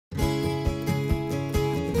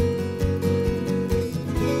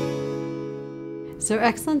So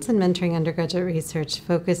Excellence in Mentoring Undergraduate Research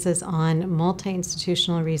focuses on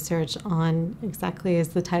multi-institutional research on, exactly as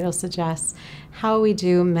the title suggests, how we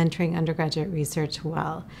do mentoring undergraduate research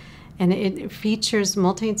well. And it features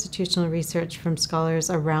multi-institutional research from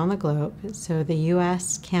scholars around the globe. So the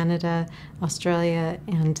US, Canada, Australia,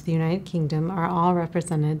 and the United Kingdom are all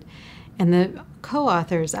represented. And the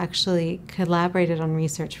co-authors actually collaborated on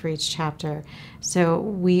research for each chapter. So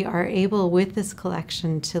we are able, with this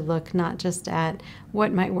collection, to look not just at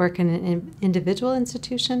what might work in an individual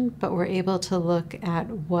institution, but we're able to look at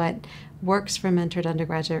what works for mentored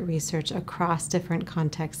undergraduate research across different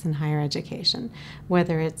contexts in higher education,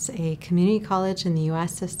 whether it's a community college in the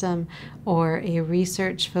US system or a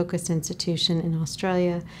research-focused institution in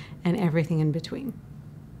Australia, and everything in between.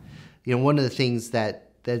 You know, one of the things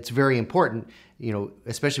that's very important,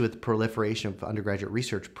 especially with the proliferation of undergraduate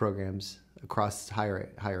research programs across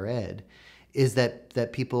higher ed, is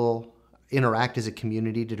that people interact as a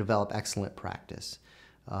community to develop excellent practice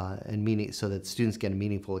so that students get a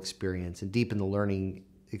meaningful experience and deepen the learning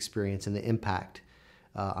experience and the impact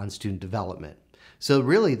on student development. So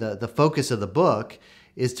really the focus of the book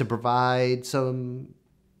is to provide some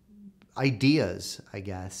ideas, I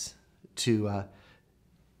guess, to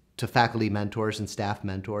faculty mentors and staff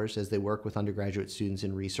mentors as they work with undergraduate students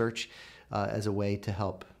in research as a way to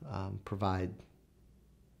help provide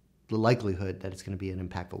the likelihood that it's going to be an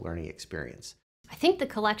impactful learning experience. I think the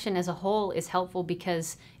collection as a whole is helpful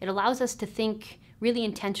because it allows us to think really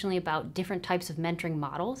intentionally about different types of mentoring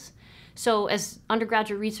models. So as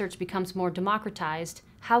undergraduate research becomes more democratized,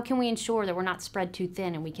 how can we ensure that we're not spread too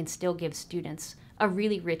thin and we can still give students a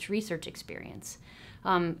really rich research experience?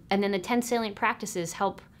 And then the 10 salient practices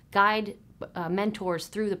help guide mentors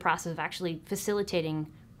through the process of actually facilitating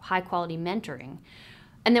high-quality mentoring.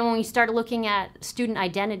 And then when we start looking at student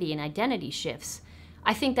identity and identity shifts,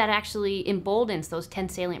 I think that actually emboldens those 10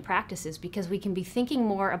 salient practices because we can be thinking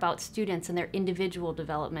more about students and their individual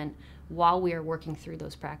development while we are working through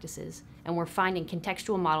those practices. And we're finding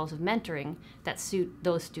contextual models of mentoring that suit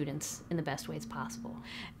those students in the best ways possible.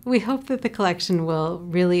 We hope that the collection will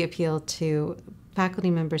really appeal to faculty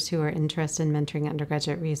members who are interested in mentoring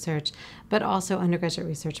undergraduate research, but also undergraduate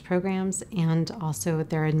research programs and also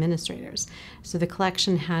their administrators. So the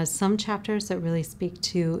collection has some chapters that really speak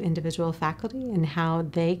to individual faculty and how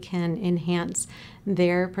they can enhance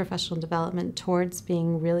their professional development towards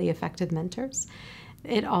being really effective mentors.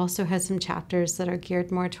 It also has some chapters that are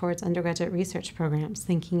geared more towards undergraduate research programs,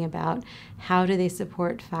 thinking about how do they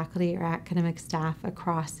support faculty or academic staff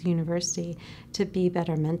across the university to be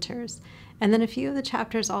better mentors. And then a few of the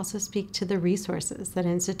chapters also speak to the resources that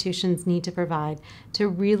institutions need to provide to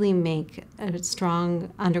really make a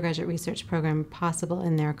strong undergraduate research program possible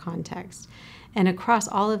in their context. And across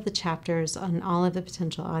all of the chapters on all of the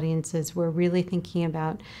potential audiences, we're really thinking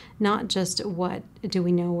about not just what do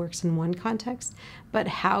we know works in one context, but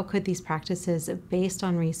how could these practices based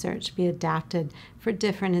on research be adapted for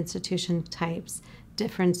different institution types,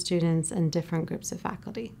 different students, and different groups of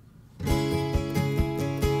faculty.